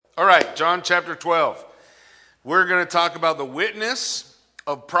All right, John chapter 12. We're going to talk about the witness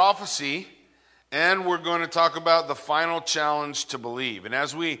of prophecy, and we're going to talk about the final challenge to believe. And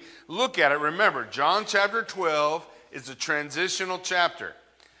as we look at it, remember, John chapter 12 is a transitional chapter.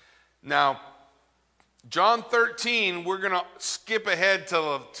 Now, John 13, we're going to skip ahead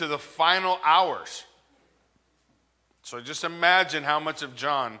to the final hours. So just imagine how much of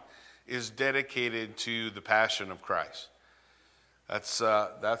John is dedicated to the passion of Christ.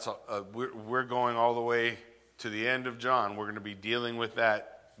 We're going all the way to the end of John. We're going to be dealing with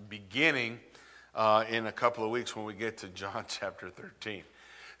that beginning in a couple of weeks when we get to John chapter 13.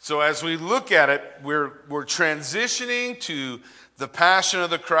 So as we look at it, we're transitioning to the passion of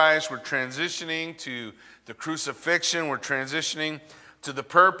the Christ. We're transitioning to the crucifixion. We're transitioning to the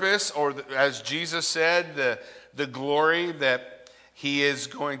purpose, or as Jesus said, the glory that he is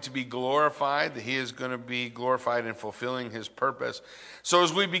going to be glorified, that he is going to be glorified in fulfilling his purpose. So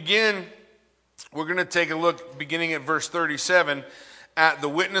as we begin, we're going to take a look, beginning at verse 37, at the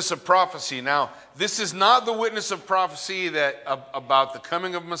witness of prophecy. Now, this is not the witness of prophecy about the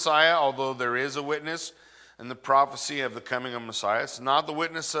coming of Messiah, although there is a witness in the prophecy of the coming of Messiah. It's not the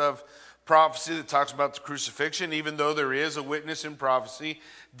witness of prophecy that talks about the crucifixion, even though there is a witness in prophecy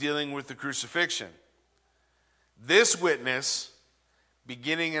dealing with the crucifixion. This witness,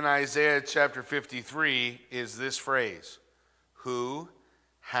 beginning in Isaiah chapter 53, is this phrase: who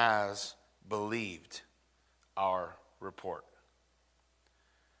has believed our report?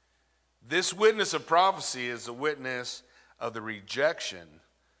 This witness of prophecy is a witness of the rejection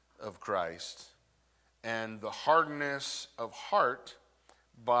of Christ and the hardness of heart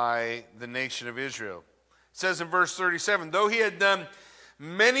by the nation of Israel. It says in verse 37, though he had done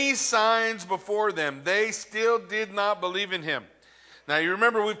many signs before them, they still did not believe in him. Now, you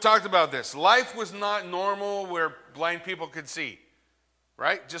remember we've talked about this. Life was not normal where blind people could see,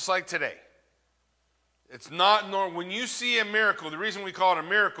 right? Just like today. It's not normal. When you see a miracle, the reason we call it a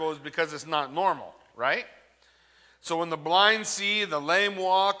miracle is because it's not normal, right? So when the blind see, the lame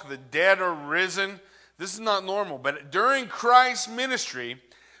walk, the dead are risen, this is not normal. But during Christ's ministry,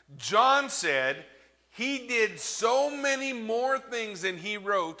 John said he did so many more things than he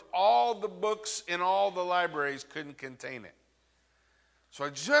wrote. All the books in all the libraries couldn't contain it. So I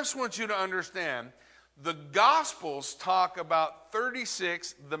just want you to understand, the Gospels talk about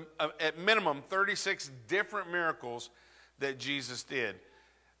 36, at minimum 36 different miracles that Jesus did,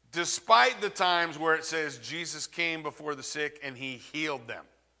 despite the times where it says Jesus came before the sick and he healed them.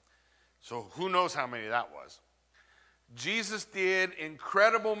 So who knows how many that was. Jesus did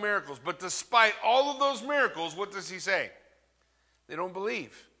incredible miracles, but despite all of those miracles, what does he say? They don't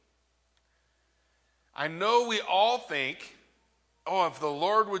believe. I know we all think, oh, if the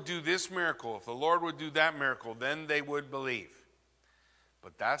Lord would do this miracle, if the Lord would do that miracle, then they would believe.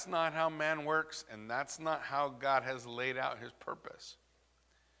 But that's not how man works, and that's not how God has laid out his purpose.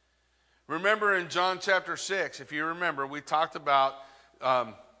 Remember in John chapter 6, if you remember, we talked about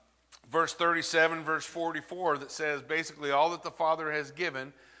verse 37, verse 44, that says basically all that the Father has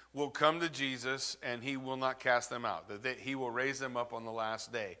given will come to Jesus, and he will not cast them out, that he will raise them up on the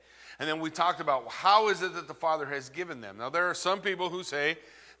last day. And then we talked about how is it that the Father has given them. Now, there are some people who say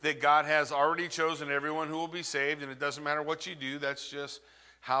that God has already chosen everyone who will be saved, and it doesn't matter what you do, that's just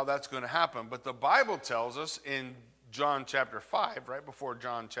how that's going to happen. But the Bible tells us in John chapter 5, right before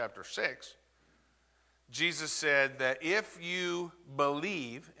John chapter 6, Jesus said that if you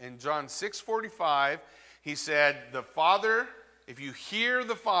believe, in John 6:45, he said, the Father, if you hear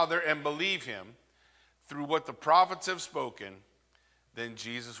the Father and believe him through what the prophets have spoken, then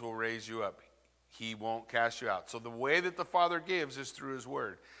Jesus will raise you up. He won't cast you out. So the way that the Father gives is through his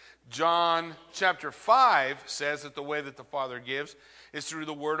word. John chapter 5 says that the way that the Father gives is through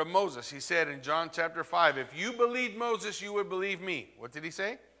the word of Moses. He said in John chapter 5, if you believe Moses, you would believe me. What did he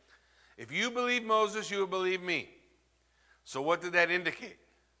say? If you believe Moses, you will believe me. So what did that indicate?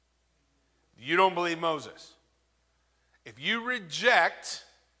 You don't believe Moses. If you reject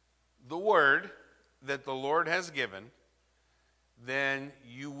the word that the Lord has given, then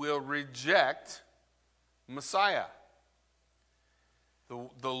you will reject Messiah.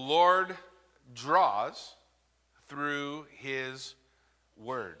 The Lord draws through his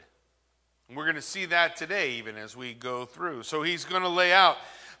word. And we're going to see that today even as we go through. So he's going to lay out,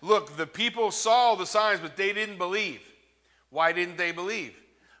 look, the people saw the signs, but they didn't believe. Why didn't they believe?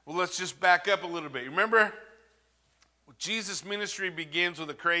 Well, let's just back up a little bit. Remember, Jesus' ministry begins with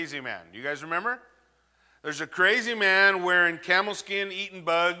a crazy man. You guys remember? There's a crazy man wearing camel skin, eating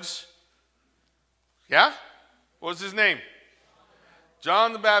bugs. Yeah? What's his name?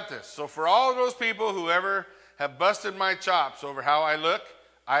 John the Baptist. So for all of those people who ever have busted my chops over how I look,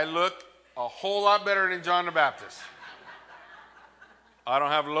 I look a whole lot better than John the Baptist. I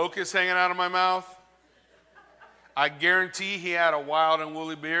don't have locusts hanging out of my mouth. I guarantee he had a wild and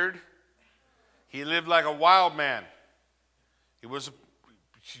woolly beard. He lived like a wild man. You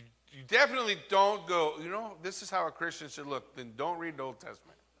definitely don't go, this is how a Christian should look. Then don't read the Old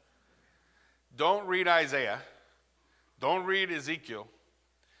Testament. Don't read Isaiah. Don't read Ezekiel.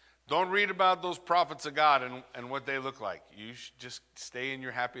 Don't read about those prophets of God and what they look like. You should just stay in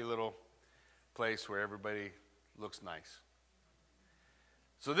your happy little place where everybody looks nice.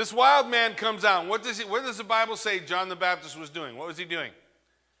 So this wild man comes out. What does the Bible say John the Baptist was doing? What was he doing?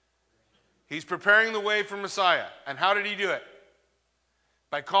 He's preparing the way for Messiah. And how did he do it?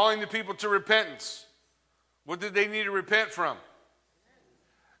 By calling the people to repentance. What did they need to repent from?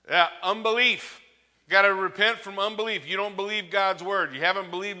 Yeah, unbelief. You got to repent from unbelief. You don't believe God's word. You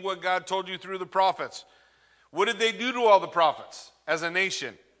haven't believed what God told you through the prophets. What did they do to all the prophets as a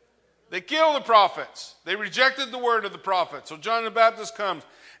nation? They killed the prophets. They rejected the word of the prophets. So John the Baptist comes.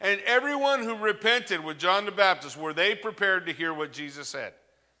 And everyone who repented with John the Baptist, were they prepared to hear what Jesus said?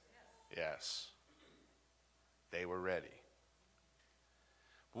 Yes. They were ready.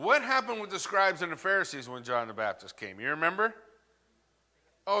 What happened with the scribes and the Pharisees when John the Baptist came? You remember?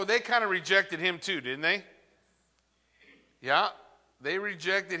 Oh, they kind of rejected him too, didn't they? Yeah, they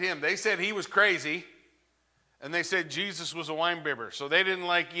rejected him. They said he was crazy. And they said Jesus was a winebibber. So they didn't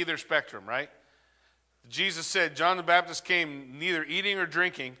like either spectrum, right? Jesus said, John the Baptist came neither eating or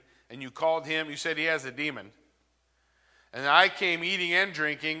drinking, and you called him, you said he has a demon. And I came eating and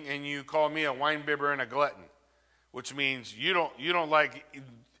drinking, and you called me a winebibber and a glutton, which means you don't like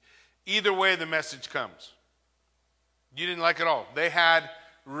either way the message comes. You didn't like it all. They had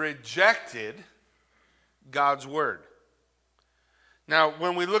rejected God's word. Now,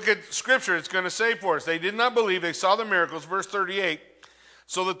 when we look at Scripture, it's going to say for us, they did not believe, they saw the miracles, verse 38,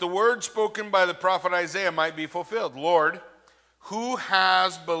 so that the word spoken by the prophet Isaiah might be fulfilled. Lord, who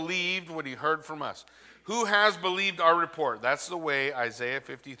has believed what he heard from us? Who has believed our report? That's the way Isaiah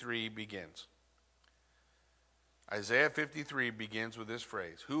 53 begins. Isaiah 53 begins with this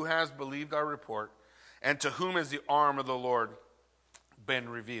phrase, who has believed our report, and to whom has the arm of the Lord been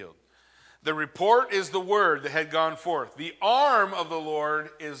revealed? The report is the word that had gone forth. The arm of the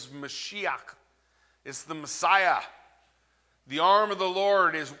Lord is Mashiach. It's the Messiah. The arm of the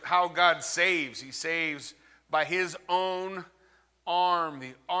Lord is how God saves. He saves by his own arm,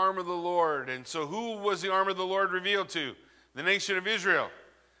 the arm of the Lord. And so who was the arm of the Lord revealed to? The nation of Israel.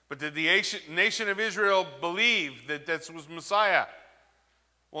 But did the nation of Israel believe that this was Messiah?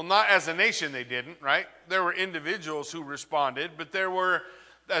 Well, not as a nation they didn't, right? There were individuals who responded, but there were,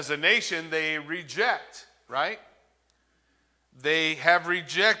 as a nation, they reject, right? They have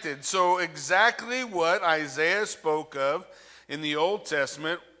rejected. So exactly what Isaiah spoke of in the Old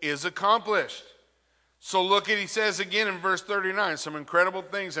Testament is accomplished. So look at, he says again in verse 39, some incredible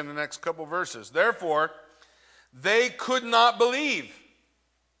things in the next couple verses. Therefore, they could not believe.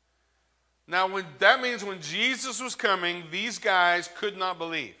 Now, that means when Jesus was coming, these guys could not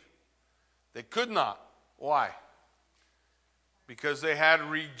believe. They could not. Why? Because they had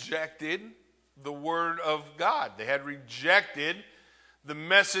rejected the word of God. They had rejected the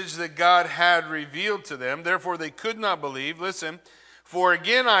message that God had revealed to them. Therefore, they could not believe. Listen, for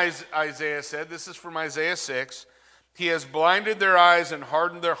again Isaiah said, this is from Isaiah 6, he has blinded their eyes and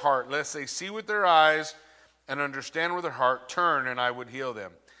hardened their heart, lest they see with their eyes and understand with their heart, turn, and I would heal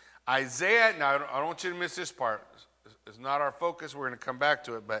them. Isaiah, now I don't want you to miss this part. It's not our focus. We're going to come back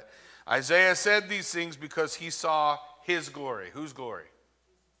to it. But Isaiah said these things because he saw his glory. Whose glory?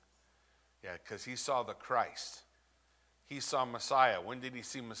 Yeah, because he saw the Christ. He saw Messiah. When did he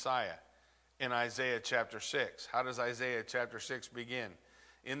see Messiah? In Isaiah chapter 6. How does Isaiah chapter 6 begin?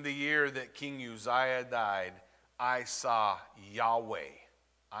 In the year that King Uzziah died, I saw Yahweh.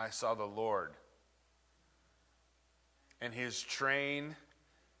 I saw the Lord. And his train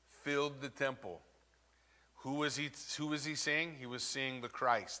filled the temple. Who was he seeing? He was seeing the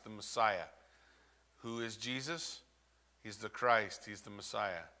Christ, the Messiah. Who is Jesus? He's the Christ. He's the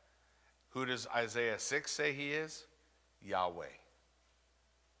Messiah. Who does Isaiah 6 say he is? Yahweh.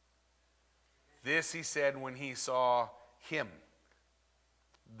 This he said when he saw him,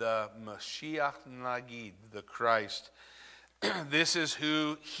 the Mashiach Nagid, the Christ. This is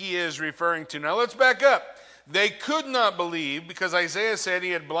who he is referring to. Now let's back up. They could not believe because Isaiah said he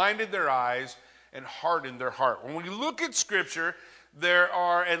had blinded their eyes and hardened their heart. When we look at Scripture, there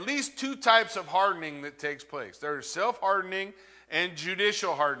are at least two types of hardening that takes place. There is self-hardening and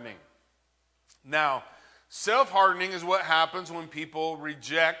judicial hardening. Now, self-hardening is what happens when people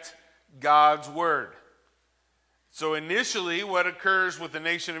reject God's word. So initially, what occurs with the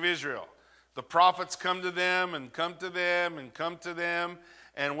nation of Israel? The prophets come to them and come to them and come to them.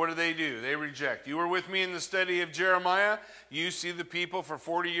 And what do? They reject. You were with me in the study of Jeremiah. You see the people for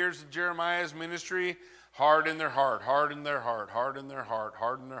 40 years of Jeremiah's ministry, hard in their heart, hard in their heart, hard in their heart,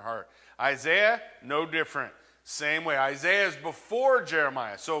 hard in their heart. Isaiah, no different. Same way. Isaiah is before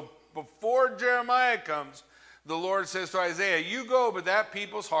Jeremiah. So before Jeremiah comes, the Lord says to Isaiah, you go, but that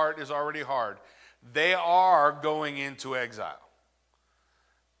people's heart is already hard. They are going into exile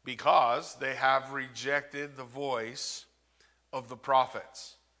because they have rejected the voice of the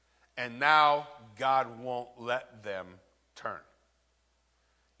prophets. And now God won't let them turn.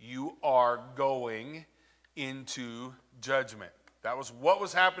 You are going into judgment. That was what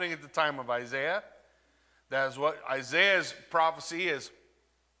was happening at the time of Isaiah. That is what Isaiah's prophecy is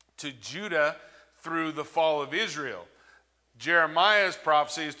to Judah through the fall of Israel. Jeremiah's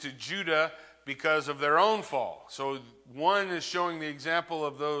prophecy is to Judah because of their own fall. So one is showing the example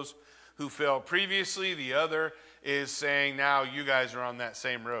of those who fell previously. The other is saying, now you guys are on that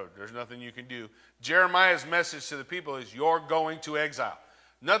same road. There's nothing you can do. Jeremiah's message to the people is, you're going to exile.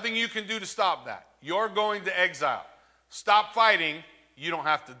 Nothing you can do to stop that. You're going to exile. Stop fighting. You don't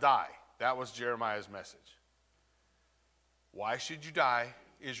have to die. That was Jeremiah's message. Why should you die,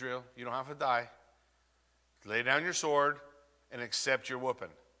 Israel? You don't have to die. Lay down your sword and accept your whooping.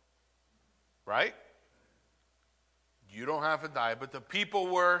 Right? You don't have to die. But the people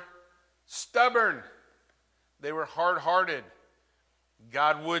were stubborn. They were hard-hearted.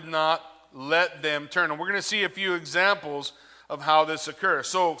 God would not let them turn. And we're going to see a few examples of how this occurs.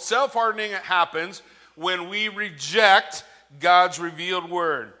 So self-hardening happens when we reject God's revealed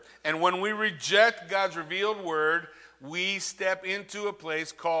word. And when we reject God's revealed word, we step into a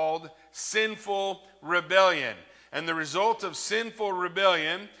place called sinful rebellion. And the result of sinful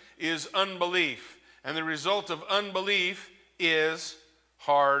rebellion is unbelief. And the result of unbelief is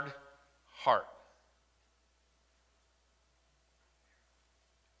hard heart.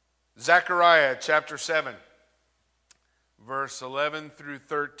 Zechariah chapter 7, verse 11 through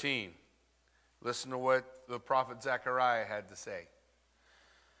 13. Listen to what the prophet Zechariah had to say.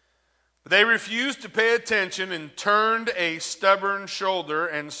 They refused to pay attention and turned a stubborn shoulder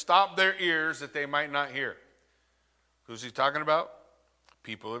and stopped their ears that they might not hear. Who's he talking about?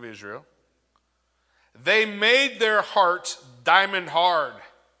 People of Israel. They made their hearts diamond hard,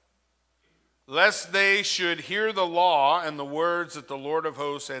 lest they should hear the law and the words that the Lord of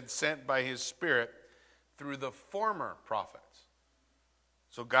hosts had sent by his Spirit through the former prophets.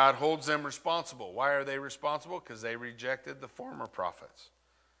 So God holds them responsible. Why are they responsible? Because they rejected the former prophets.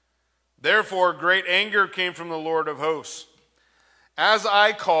 Therefore, great anger came from the Lord of hosts. As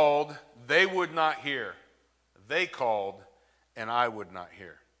I called, they would not hear. They called, and I would not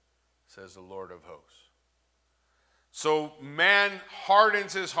hear, says the Lord of hosts. So man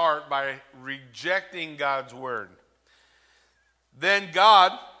hardens his heart by rejecting God's word. Then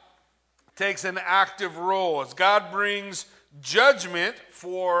God takes an active role. As God brings judgment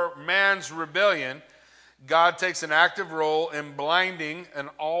for man's rebellion, God takes an active role in blinding an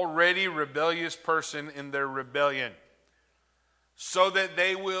already rebellious person in their rebellion so that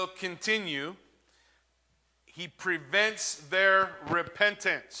they will continue. He prevents their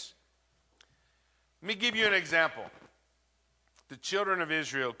repentance. Let me give you an example. The children of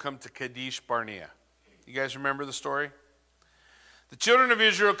Israel come to Kadesh Barnea. You guys remember the story? The children of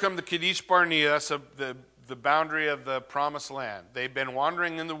Israel come to Kadesh Barnea, that's the boundary of the promised land. They've been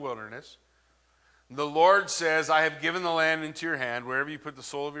wandering in the wilderness. The Lord says, I have given the land into your hand. Wherever you put the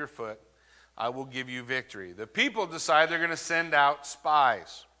sole of your foot, I will give you victory. The people decide they're going to send out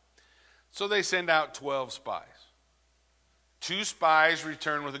spies. So they send out 12 spies. 2 spies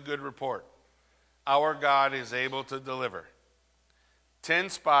return with a good report. Our God is able to deliver. 10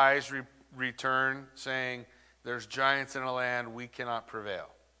 spies return saying, there's giants in the land, we cannot prevail.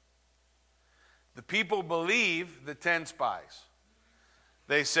 The people believe the 10 spies.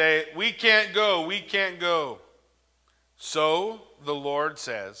 They say, we can't go, we can't go. So the Lord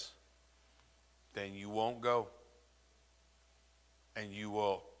says, then you won't go. And you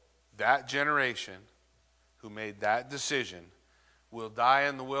will, that generation who made that decision will die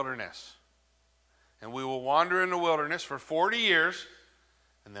in the wilderness. And we will wander in the wilderness for 40 years,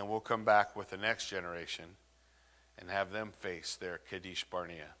 and then we'll come back with the next generation and have them face their Kadesh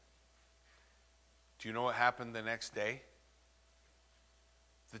Barnea. Do you know what happened the next day?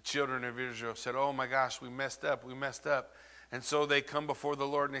 The children of Israel said, oh my gosh, we messed up. And so they come before the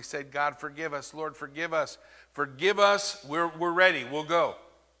Lord and they said, God, forgive us. Lord, forgive us. Forgive us. We're ready. We'll go.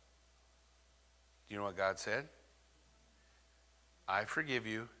 Do you know what God said? I forgive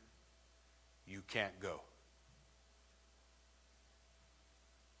you. You can't go.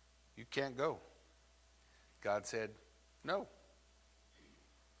 can't go. God said, no.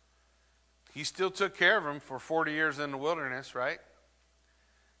 He still took care of them for 40 years in the wilderness, right?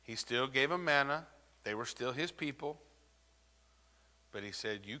 He still gave them manna. They were still his people. But he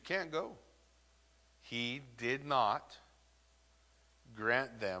said, you can't go. He did not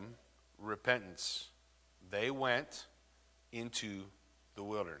grant them repentance. They went into the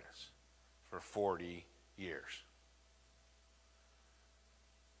wilderness for 40 years.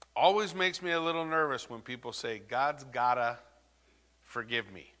 Always makes me a little nervous when people say, God's gotta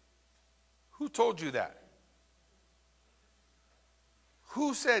forgive me. Who told you that?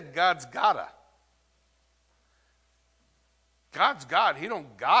 Who said God's gotta? God's God. He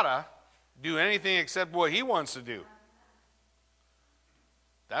don't gotta do anything except what he wants to do.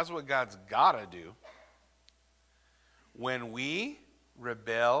 That's what God's gotta do. When we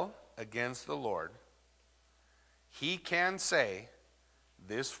rebel against the Lord, he can say,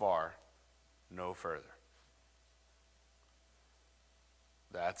 this far, no further.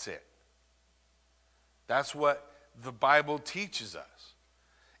 That's it. That's what the Bible teaches us.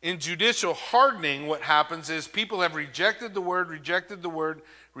 In judicial hardening, what happens is people have rejected the word, rejected the word,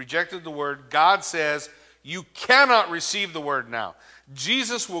 rejected the word. God says, you cannot receive the word now.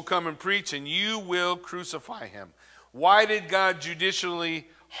 Jesus will come and preach and you will crucify him. Why did God judicially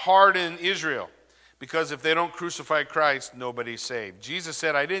harden Israel? Because if they don't crucify Christ, nobody's saved. Jesus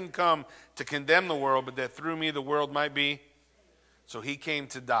said, I didn't come to condemn the world, but that through me the world might be. So he came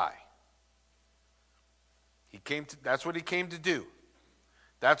to die. That's what he came to do.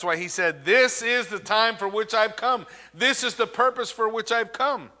 That's why he said, this is the time for which I've come. This is the purpose for which I've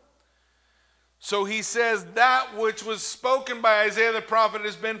come. So he says, that which was spoken by Isaiah the prophet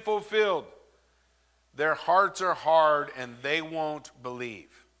has been fulfilled. Their hearts are hard and they won't believe.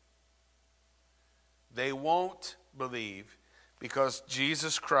 They won't believe because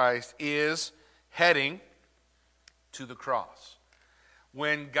Jesus Christ is heading to the cross.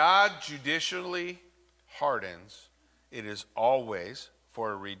 When God judicially hardens, it is always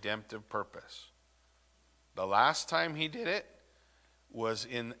for a redemptive purpose. The last time he did it was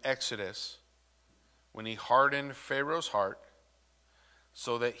in Exodus when he hardened Pharaoh's heart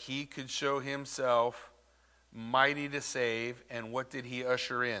so that he could show himself mighty to save. And what did he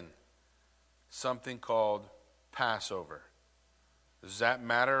usher in? Something called Passover. Does that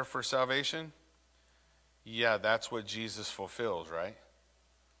matter for salvation? Yeah, that's what Jesus fulfills, right?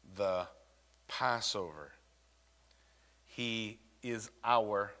 The Passover. He is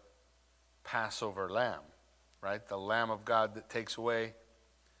our Passover lamb, right? The Lamb of God that takes away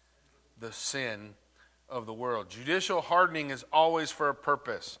the sin of the world. Judicial hardening is always for a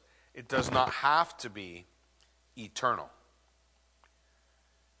purpose. It does not have to be eternal.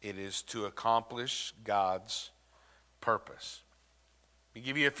 It is to accomplish God's purpose. Let me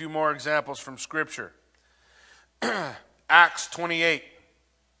give you a few more examples from Scripture. Acts 28.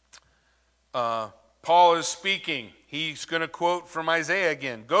 Paul is speaking. He's going to quote from Isaiah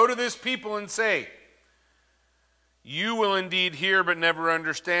again. Go to this people and say, you will indeed hear but never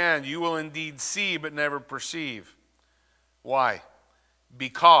understand. You will indeed see but never perceive. Why?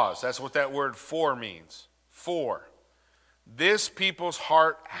 Because. That's what that word for means. For. This people's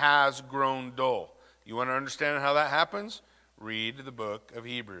heart has grown dull. You want to understand how that happens? Read the book of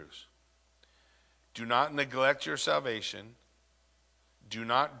Hebrews. Do not neglect your salvation. Do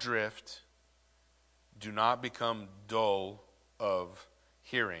not drift. Do not become dull of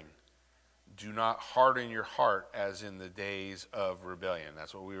hearing. Do not harden your heart as in the days of rebellion.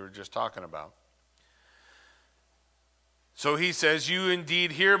 That's what we were just talking about. So he says, you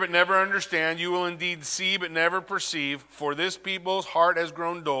indeed hear but never understand. You will indeed see but never perceive. For this people's heart has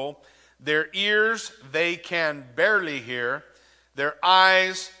grown dull. Their ears they can barely hear. Their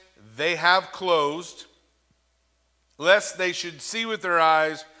eyes they have closed. Lest they should see with their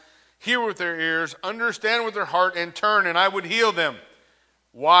eyes, hear with their ears, understand with their heart, and turn, and I would heal them.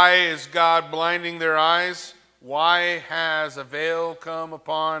 Why is God blinding their eyes? Why has a veil come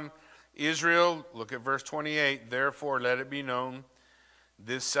upon Israel? Look at verse 28. Therefore, let it be known,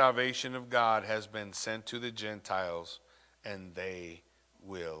 this salvation of God has been sent to the Gentiles, and they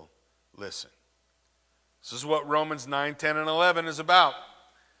will listen. This is what Romans 9, 10, and 11 is about.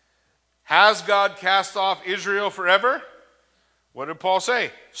 Has God cast off Israel forever? What did Paul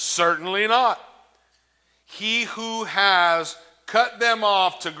say? Certainly not. He who has cut them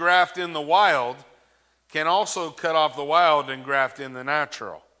off to graft in the wild can also cut off the wild and graft in the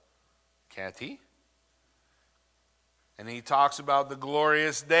natural. Can't he? And he talks about the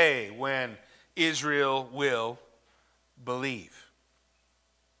glorious day when Israel will believe.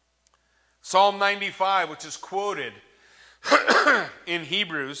 Psalm 95, which is quoted in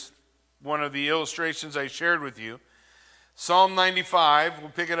Hebrews, one of the illustrations I shared with you. Psalm 95, we'll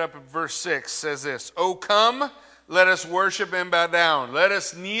pick it up at verse 6, says this, "O come, let us worship and bow down. Let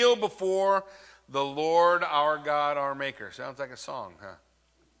us kneel before the Lord our God, our Maker." Sounds like a song, huh?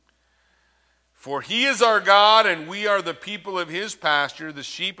 "For he is our God, and we are the people of his pasture, the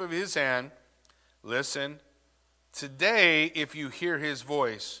sheep of his hand." Listen, "today, if you hear his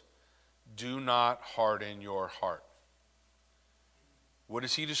voice, do not harden your heart." What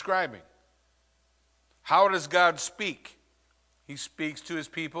is he describing? How does God speak? He speaks to his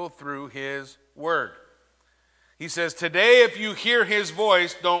people through his word. He says, today if you hear his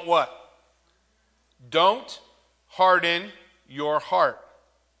voice, don't what? Don't harden your heart.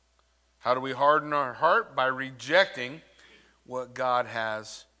 How do we harden our heart? By rejecting what God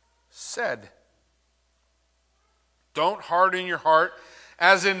has said. Don't harden your heart,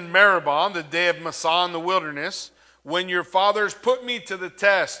 as in Meribah, the day of Massah in the wilderness, when your fathers put me to the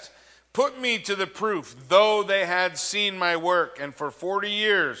test, put me to the proof, though they had seen my work. And for 40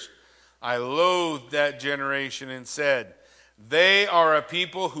 years I loathed that generation and said, they are a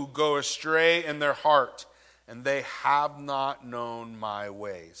people who go astray in their heart, and they have not known my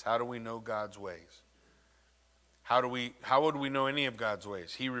ways. How do we know God's ways? How would we know any of God's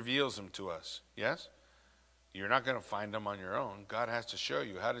ways? He reveals them to us. Yes? You're not going to find them on your own. God has to show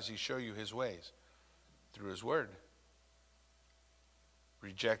you. How does he show you his ways? Through his word.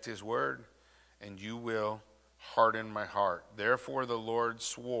 Reject his word, and you will harden my heart. Therefore the Lord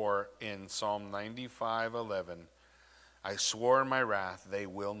swore in Psalm 95:11, I swore in my wrath, they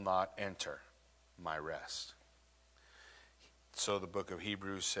will not enter my rest. So the book of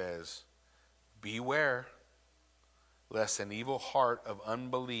Hebrews says, beware lest an evil heart of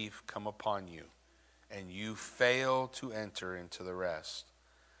unbelief come upon you, and you fail to enter into the rest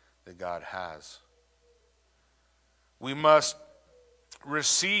that God has. We must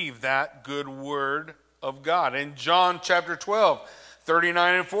receive that good word of God. In John chapter 12,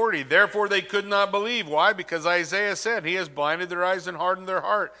 39 and 40, therefore they could not believe. Why? Because Isaiah said, he has blinded their eyes and hardened their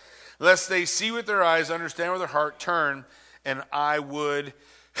heart, lest they see with their eyes, understand with their heart, turn, and I would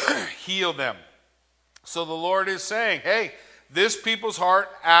heal them. So the Lord is saying, hey, this people's heart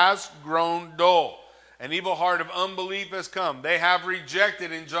has grown dull. An evil heart of unbelief has come. They have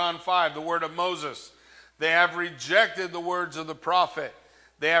rejected in John 5 the word of Moses. They have rejected the words of the prophet.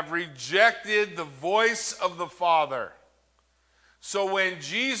 They have rejected the voice of the Father. So when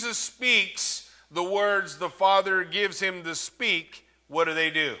Jesus speaks the words the Father gives him to speak, what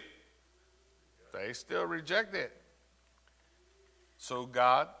do? They still reject it. So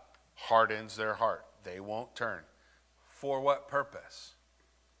God hardens their heart. They won't turn. For what purpose?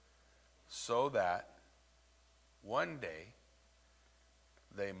 So that one day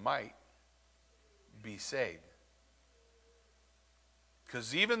they might be saved.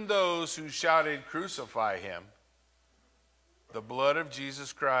 Because even those who shouted, crucify him, the blood of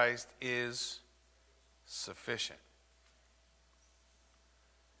Jesus Christ is sufficient.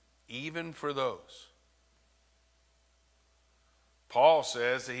 Even for those. Paul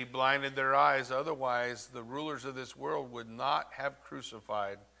says that he blinded their eyes, otherwise the rulers of this world would not have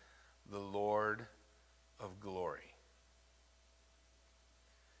crucified the Lord of glory.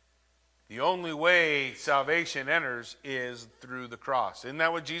 The only way salvation enters is through the cross. Isn't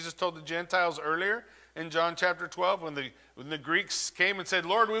that what Jesus told the Gentiles earlier in John chapter 12 when the Greeks came and said,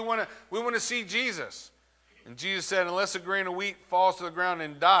 Lord, we want to see Jesus. And Jesus said, unless a grain of wheat falls to the ground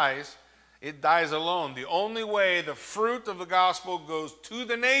and dies, it dies alone. The only way the fruit of the gospel goes to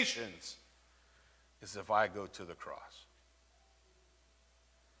the nations is if I go to the cross.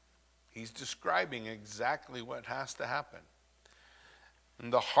 He's describing exactly what has to happen.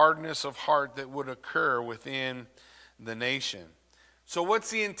 And the hardness of heart that would occur within the nation. So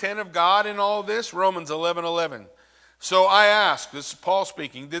what's the intent of God in all this? Romans 11:11. So I ask, this is Paul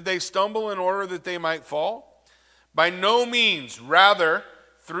speaking, did they stumble in order that they might fall? By no means. Rather,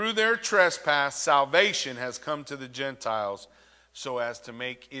 through their trespass, salvation has come to the Gentiles so as to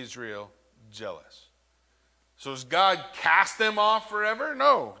make Israel jealous. So has God cast them off forever?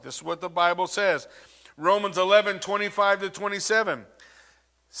 No. This is what the Bible says. Romans 11:25-27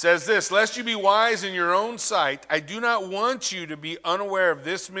 says this, lest you be wise in your own sight, I do not want you to be unaware of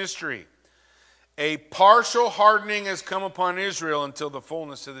this mystery. A partial hardening has come upon Israel until the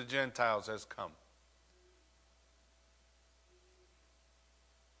fullness of the Gentiles has come.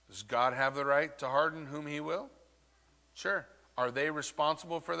 Does God have the right to harden whom he will? Sure. Are they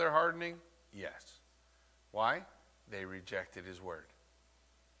responsible for their hardening? Yes. Why? They rejected his word.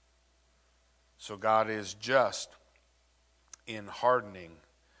 So God is just in hardening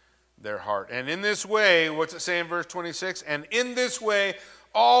their heart. And in this way, what's it say in verse 26? And in this way,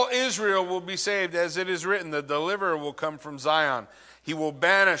 all Israel will be saved, as it is written, the deliverer will come from Zion. He will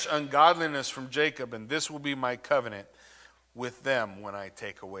banish ungodliness from Jacob, and this will be my covenant with them when I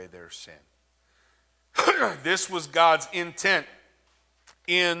take away their sin. This was God's intent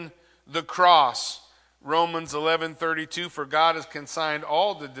in the cross. Romans 11:32, for God has consigned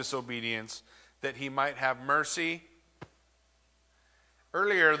all the disobedience that he might have mercy.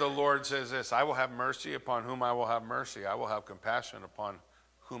 Earlier the Lord says this, I will have mercy upon whom I will have mercy. I will have compassion upon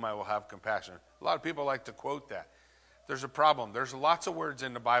whom I will have compassion. A lot of people like to quote that. There's a problem. There's lots of words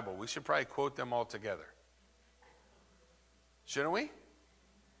in the Bible. We should probably quote them all together. Shouldn't we?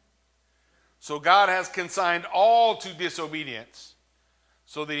 So God has consigned all to disobedience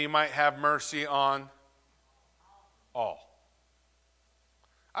so that he might have mercy on all.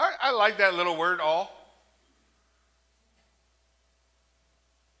 I like that little word, all.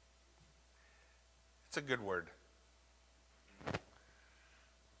 It's a good word.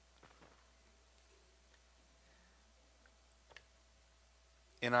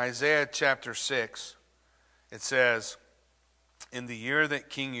 In Isaiah chapter 6, it says, in the year that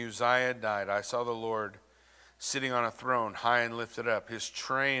King Uzziah died, I saw the Lord sitting on a throne, high and lifted up. His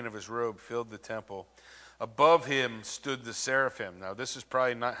train of his robe filled the temple. Above him stood the seraphim. Now, this is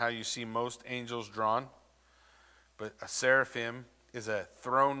probably not how you see most angels drawn, but a seraphim is a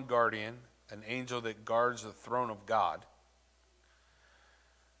throne guardian, an angel that guards the throne of God.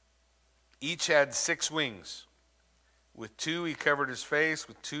 Each had 6 wings. With 2 he covered his face,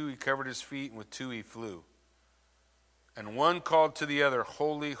 with 2 he covered his feet, and with 2 he flew. And one called to the other,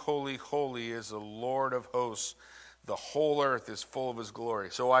 holy, holy, holy is the Lord of hosts. The whole earth is full of his glory.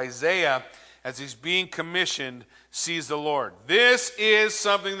 So Isaiah, as he's being commissioned, sees the Lord. This is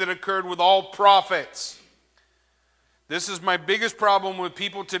something that occurred with all prophets. This is my biggest problem with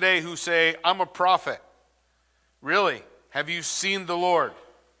people today who say, I'm a prophet. Really? Have you seen the Lord?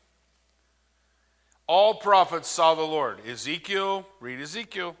 All prophets saw the Lord. Ezekiel, read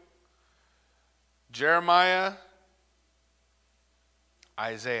Ezekiel. Jeremiah,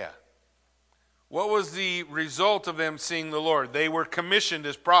 Isaiah. What was the result of them seeing the Lord? They were commissioned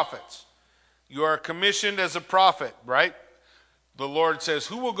as prophets. You are commissioned as a prophet, right? The Lord says,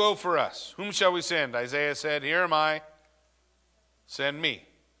 who will go for us? Whom shall we send? Isaiah said, here am I. Send me.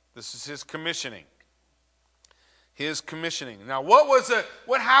 This is his commissioning. His commissioning. Now,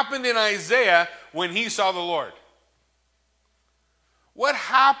 what happened in Isaiah when he saw the Lord? What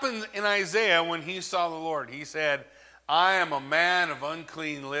happened in Isaiah when he saw the Lord? He said, I am a man of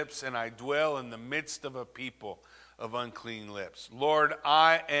unclean lips, and I dwell in the midst of a people of unclean lips. Lord,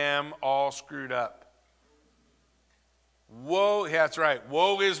 I am all screwed up. Woe, that's right,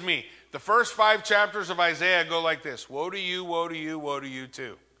 woe is me. The first 5 chapters of Isaiah go like this. Woe to you, woe to you, woe to you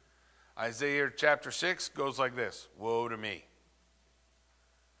too. Isaiah chapter 6 goes like this. Woe to me.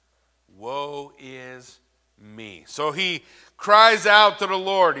 Woe is me. So he cries out to the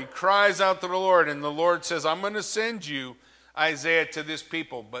Lord. He cries out to the Lord. And the Lord says, I'm going to send you, Isaiah, to this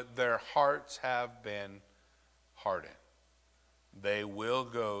people. But their hearts have been hardened. They will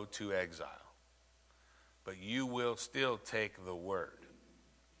go to exile. But you will still take the word.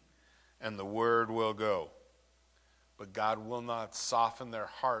 And the word will go. But God will not soften their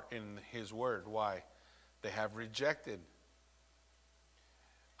heart in his word. Why? They have rejected.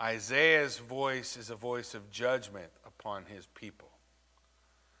 Isaiah's voice is a voice of judgment upon his people.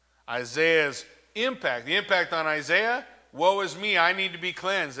 Isaiah's impact, the impact on Isaiah, woe is me, I need to be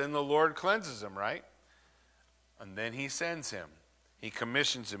cleansed. And the Lord cleanses him, right? And then he sends him. He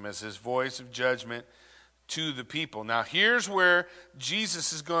commissions him as his voice of judgment to the people. Now here's where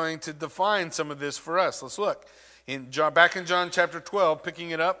Jesus is going to define some of this for us. Let's look. Back in John chapter 12, picking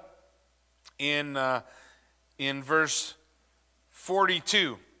it up in verse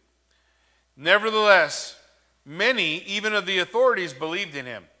 42. Nevertheless, many, even of the authorities, believed in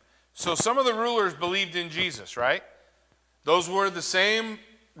him. So some of the rulers believed in Jesus, right? Those were the same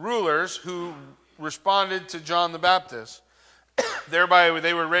rulers who responded to John the Baptist. Thereby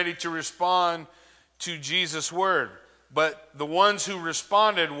they were ready to respond to Jesus' word. But the ones who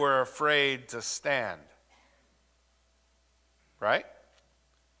responded were afraid to stand. Right?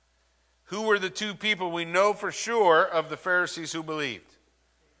 Who were the 2 people we know for sure of the Pharisees who believed?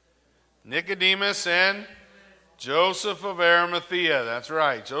 Nicodemus and Joseph of Arimathea. That's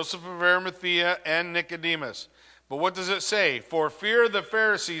right. Joseph of Arimathea and Nicodemus. But what does it say? For fear of the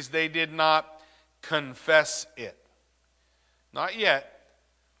Pharisees, they did not confess it. Not yet.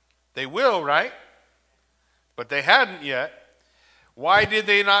 They will, right? But they hadn't yet. Why did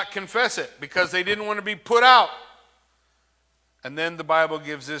they not confess it? Because they didn't want to be put out. And then the Bible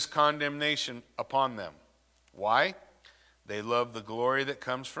gives this condemnation upon them. Why? They love the glory that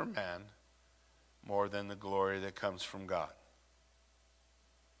comes from man more than the glory that comes from God.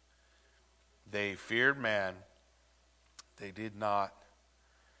 They feared man. They did not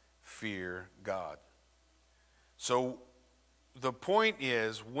fear God. So the point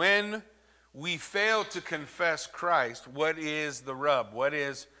is, when we fail to confess Christ, what is the rub? What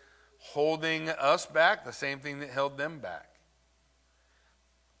is holding us back? The same thing that held them back.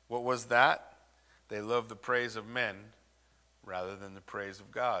 What was that? They loved the praise of men rather than the praise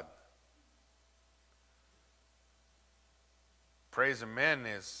of God. Praise of men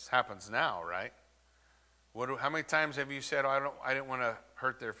happens now, right? How many times have you said, "Oh, I didn't want to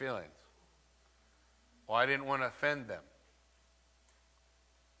hurt their feelings"? Well, I didn't want to offend them.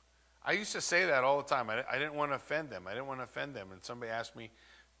 I used to say that all the time. I didn't want to offend them. I didn't want to offend them. And somebody asked me,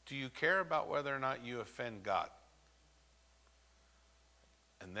 "Do you care about whether or not you offend God?"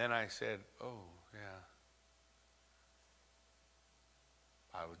 And then I said, "Oh, yeah.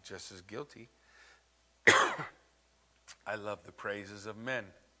 I was just as guilty." I love the praises of men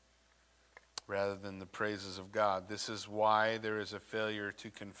rather than the praises of God. This is why there is a failure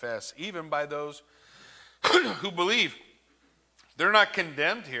to confess, even by those who believe. They're not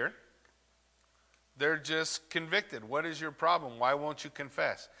condemned here. They're just convicted. What is your problem? Why won't you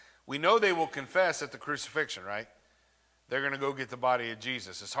confess? We know they will confess at the crucifixion, right? They're going to go get the body of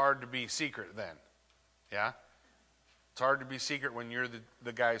Jesus. It's hard to be secret then. Yeah? It's hard to be secret when you're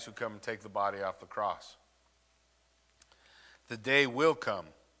the guys who come and take the body off the cross. The day will come.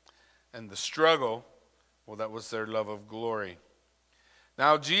 And the struggle, well, that was their love of glory.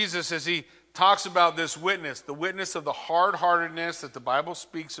 Now, Jesus, as he talks about this witness, the witness of the hard-heartedness that the Bible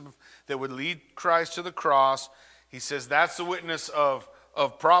speaks of that would lead Christ to the cross, he says that's the witness of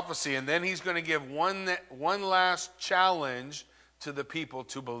prophecy. And then he's going to give one last challenge to the people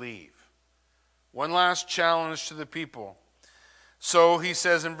to believe. One last challenge to the people. So he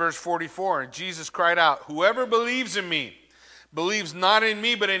says in verse 44, and Jesus cried out, "Whoever believes in me, believes not in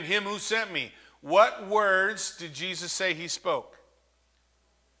me, but in him who sent me." What words did Jesus say he spoke?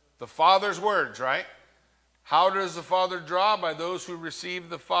 The Father's words, right? How does the Father draw? By those who receive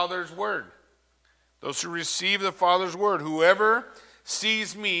the Father's word. Those who receive the Father's word. Whoever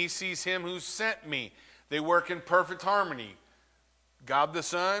sees me sees him who sent me. They work in perfect harmony. God the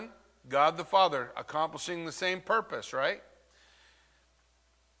Son, God the Father, accomplishing the same purpose, right?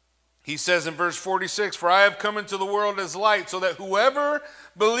 He says in verse 46, "For I have come into the world as light, so that whoever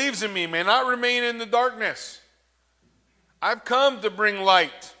believes in me may not remain in the darkness." I've come to bring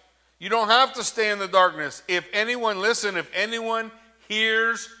light. You don't have to stay in the darkness. If anyone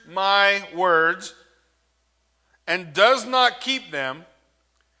hears my words and does not keep them,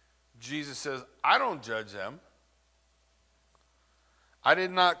 Jesus says, I don't judge them. I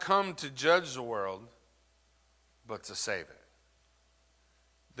did not come to judge the world, but to save it.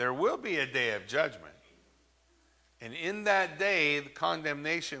 There will be a day of judgment. And in that day, the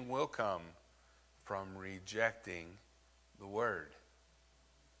condemnation will come from rejecting the word.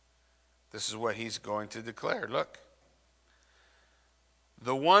 This is what he's going to declare. Look.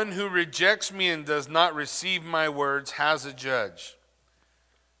 "The one who rejects me and does not receive my words has a judge.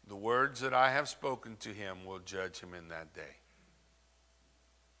 The words that I have spoken to him will judge him in that day."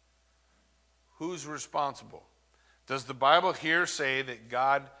 Who's responsible? Does the Bible here say that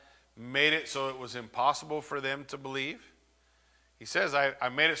God made it so it was impossible for them to believe? He says, I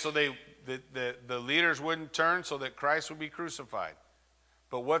made it so the leaders wouldn't turn, so that Christ would be crucified.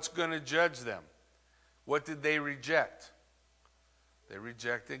 But what's going to judge them? What did they reject? They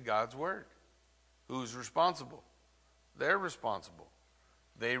rejected God's word. Who's responsible? They're responsible.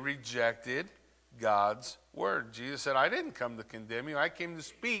 They rejected God's word. Jesus said, I didn't come to condemn you. I came to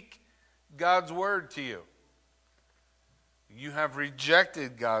speak God's word to you. You have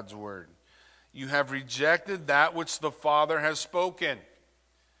rejected God's word. You have rejected that which the Father has spoken.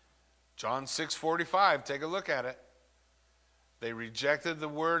 John 6:45, take a look at it. They rejected the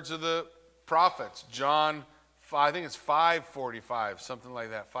words of the prophets. John, I think it's 5:45, something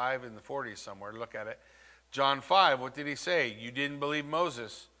like that, 5 in the 40s somewhere, look at it. John 5, what did he say? You didn't believe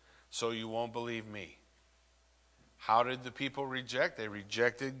Moses, so you won't believe me. How did the people reject? They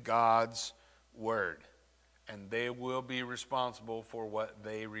rejected God's word. And they will be responsible for what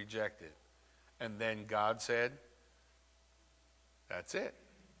they rejected. And then God said, that's it.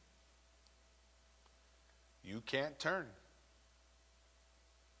 You can't turn.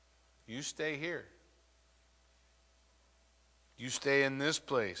 You stay here. You stay in this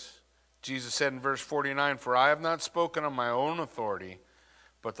place. Jesus said in verse 49, for I have not spoken on my own authority,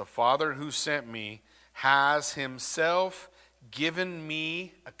 but the Father who sent me has himself given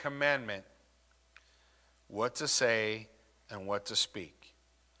me a commandment, what to say and what to speak.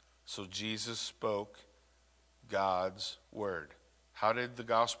 So Jesus spoke God's word. How did the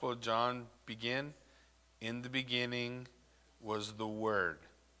Gospel of John begin? In the beginning was the Word.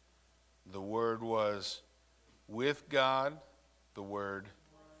 The Word was with God. The Word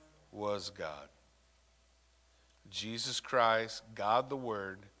was God. Jesus Christ, God the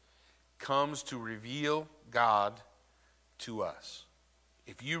Word, comes to reveal God to us.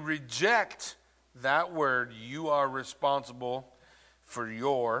 If you reject that word, you are responsible for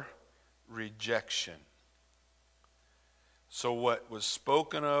your rejection. So what was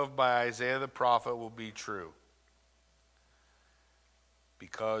spoken of by Isaiah the prophet will be true.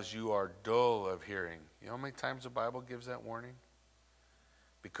 Because you are dull of hearing. You know how many times the Bible gives that warning?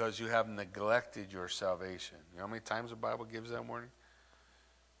 Because you have neglected your salvation. You know how many times the Bible gives that warning?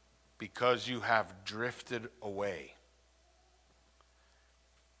 Because you have drifted away.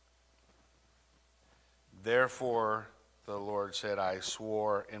 Therefore, the Lord said, I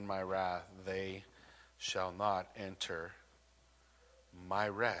swore in my wrath, they shall not enter my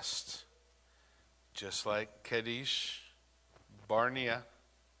rest. Just like Kadesh Barnea,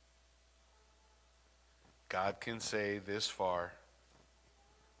 God can say this far,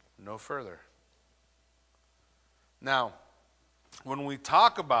 no further. Now, when we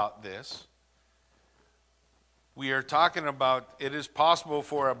talk about this, we are talking about it is possible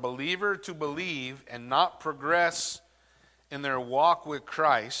for a believer to believe and not progress in their walk with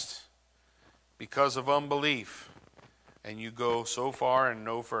Christ because of unbelief. And you go so far and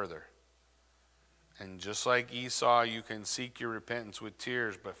no further. And just like Esau, you can seek your repentance with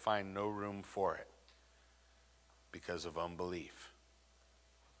tears but find no room for it because of unbelief.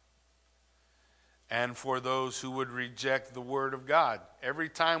 And for those who would reject the word of God. Every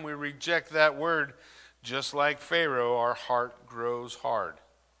time we reject that word, just like Pharaoh, our heart grows hard.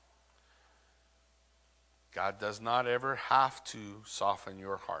 God does not ever have to soften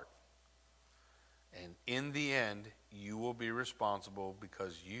your heart. And in the end, you will be responsible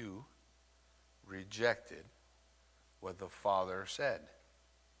because you rejected what the Father said.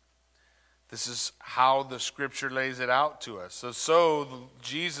 This is how the Scripture lays it out to us. So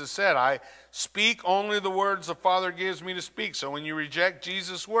Jesus said, I speak only the words the Father gives me to speak. So when you reject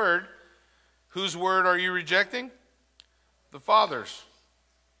Jesus' word, whose word are you rejecting? The Father's.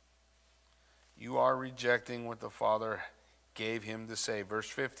 You are rejecting what the Father gave him to say. Verse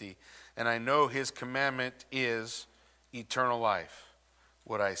 50, and I know his commandment is eternal life.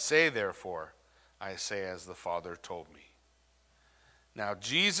 What I say, therefore, I say as the Father told me. Now,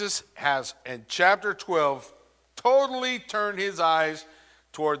 Jesus has, in chapter 12, totally turned his eyes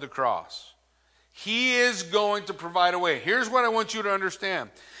toward the cross. He is going to provide a way. Here's what I want you to understand.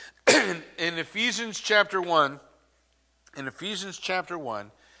 In Ephesians chapter 1,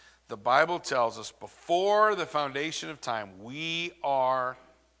 the Bible tells us before the foundation of time, we are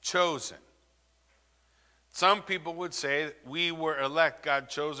chosen. Some people would say we were elect. God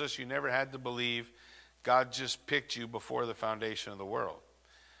chose us. You never had to believe. God just picked you before the foundation of the world.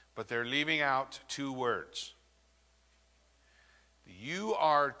 But they're leaving out two words. You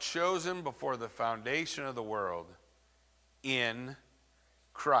are chosen before the foundation of the world in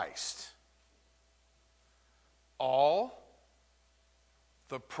Christ. All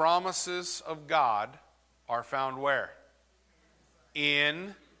the promises of God are found where?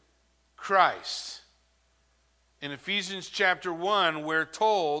 In Christ. In Ephesians chapter 1, we're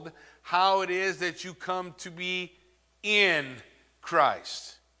told how it is that you come to be in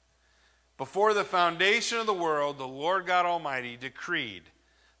Christ. Before the foundation of the world, the Lord God Almighty decreed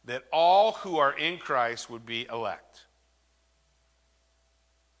that all who are in Christ would be elect.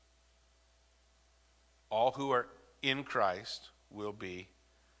 All who are in Christ will be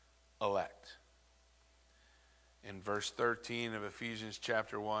elect. In verse 13 of Ephesians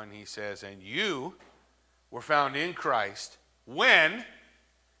chapter 1, he says, and you were found in Christ when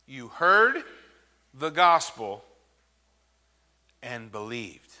you heard the gospel and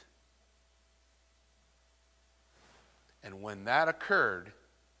believed. And when that occurred,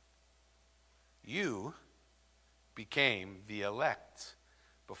 you became the elect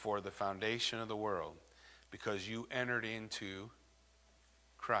before the foundation of the world because you entered into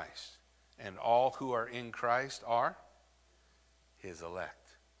Christ. And all who are in Christ are his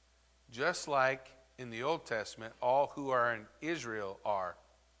elect. Just like in the Old Testament, all who are in Israel are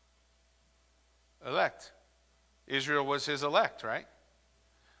elect. Israel was his elect, right?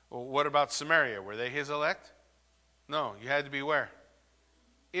 Well, what about Samaria? Were they his elect? No, you had to be where?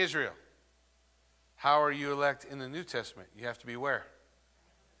 Israel. How are you elect in the New Testament? You have to be where?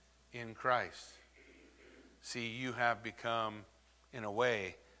 In Christ. See, you have become, in a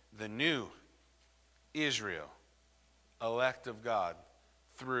way, the new Israel, elect of God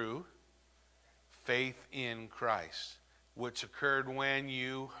through faith in Christ, which occurred when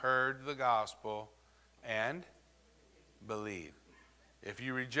you heard the gospel and believed. If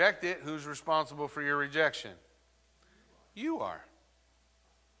you reject it, who's responsible for your rejection? You are.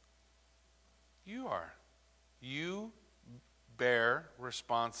 You are. You bear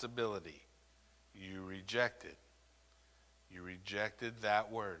responsibility. You rejected. You rejected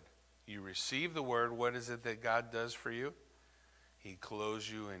that word. You receive the word. What is it that God does for you? He clothes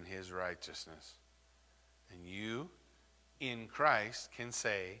you in his righteousness. And you, in Christ, can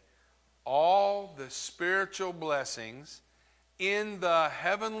say, all the spiritual blessings in the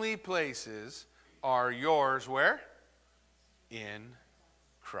heavenly places are yours where? In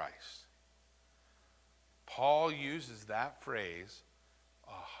Christ. Paul uses that phrase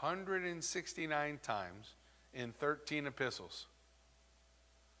 169 times in 13 epistles.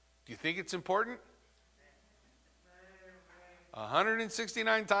 Do you think it's important?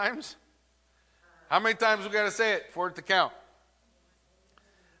 169 times? How many times we got to say it for it to count?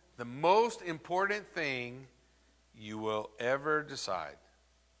 The most important thing you will ever decide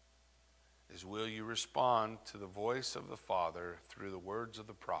is, will you respond to the voice of the Father through the words of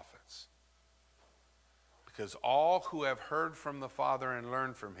the prophets? Because all who have heard from the Father and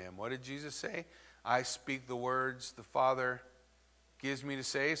learned from him, what did Jesus say? I speak the words the Father gives me to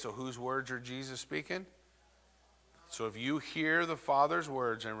say. So whose words are Jesus speaking? So if you hear the Father's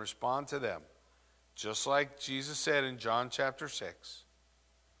words and respond to them, just like Jesus said in John chapter 6,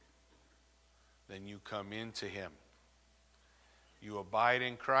 then you come into him. You abide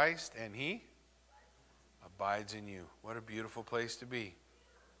in Christ and he abides in you. What a beautiful place to be.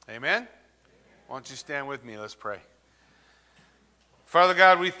 Amen? Why don't you stand with me? Let's pray. Father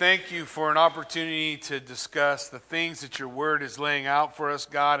God, we thank you for an opportunity to discuss the things that your word is laying out for us,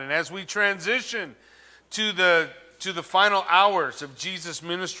 God. And as we transition to the final hours of Jesus'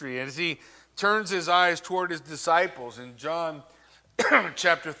 ministry, as he turns his eyes toward his disciples in John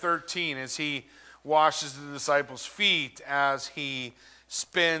chapter 13, as he washes the disciples' feet, as he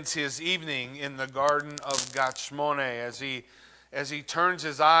spends his evening in the Garden of Gethsemane, as he turns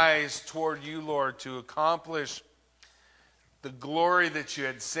his eyes toward you, Lord, to accomplish the glory that you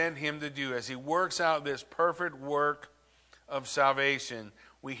had sent him to do, as he works out this perfect work of salvation,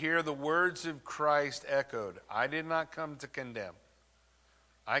 we hear the words of Christ echoed. I did not come to condemn.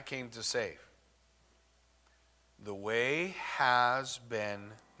 I came to save. The way has been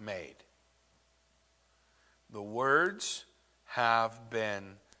made. The words have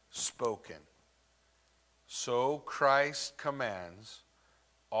been spoken. So Christ commands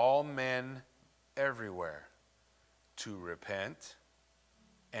all men everywhere to repent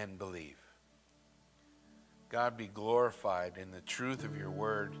and believe. God, be glorified in the truth of your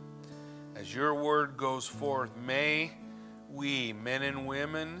word. As your word goes forth, may we, men and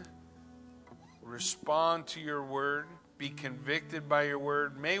women, respond to your word, be convicted by your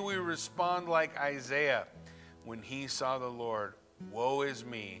word. May we respond like Isaiah when he saw the Lord. Woe is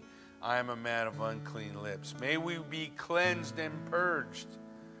me, I am a man of unclean lips. May we be cleansed and purged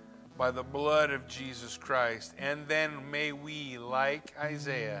by the blood of Jesus Christ. And then may we, like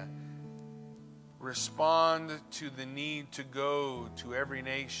Isaiah, respond to the need to go to every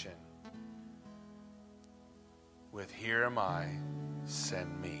nation with, here am I,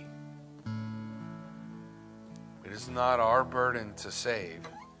 send me. It is not our burden to save.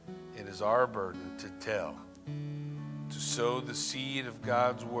 It is our burden to tell, to sow the seed of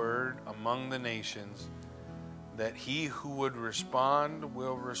God's word among the nations, that he who would respond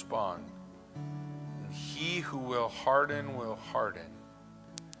will respond, and he who will harden.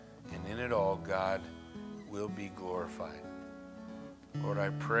 And in it all, God will be glorified. Lord, I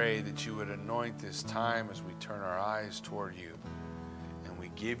pray that you would anoint this time as we turn our eyes toward you, and we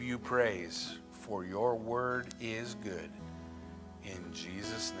give you praise, for your word is good. In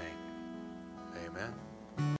Jesus' name, amen.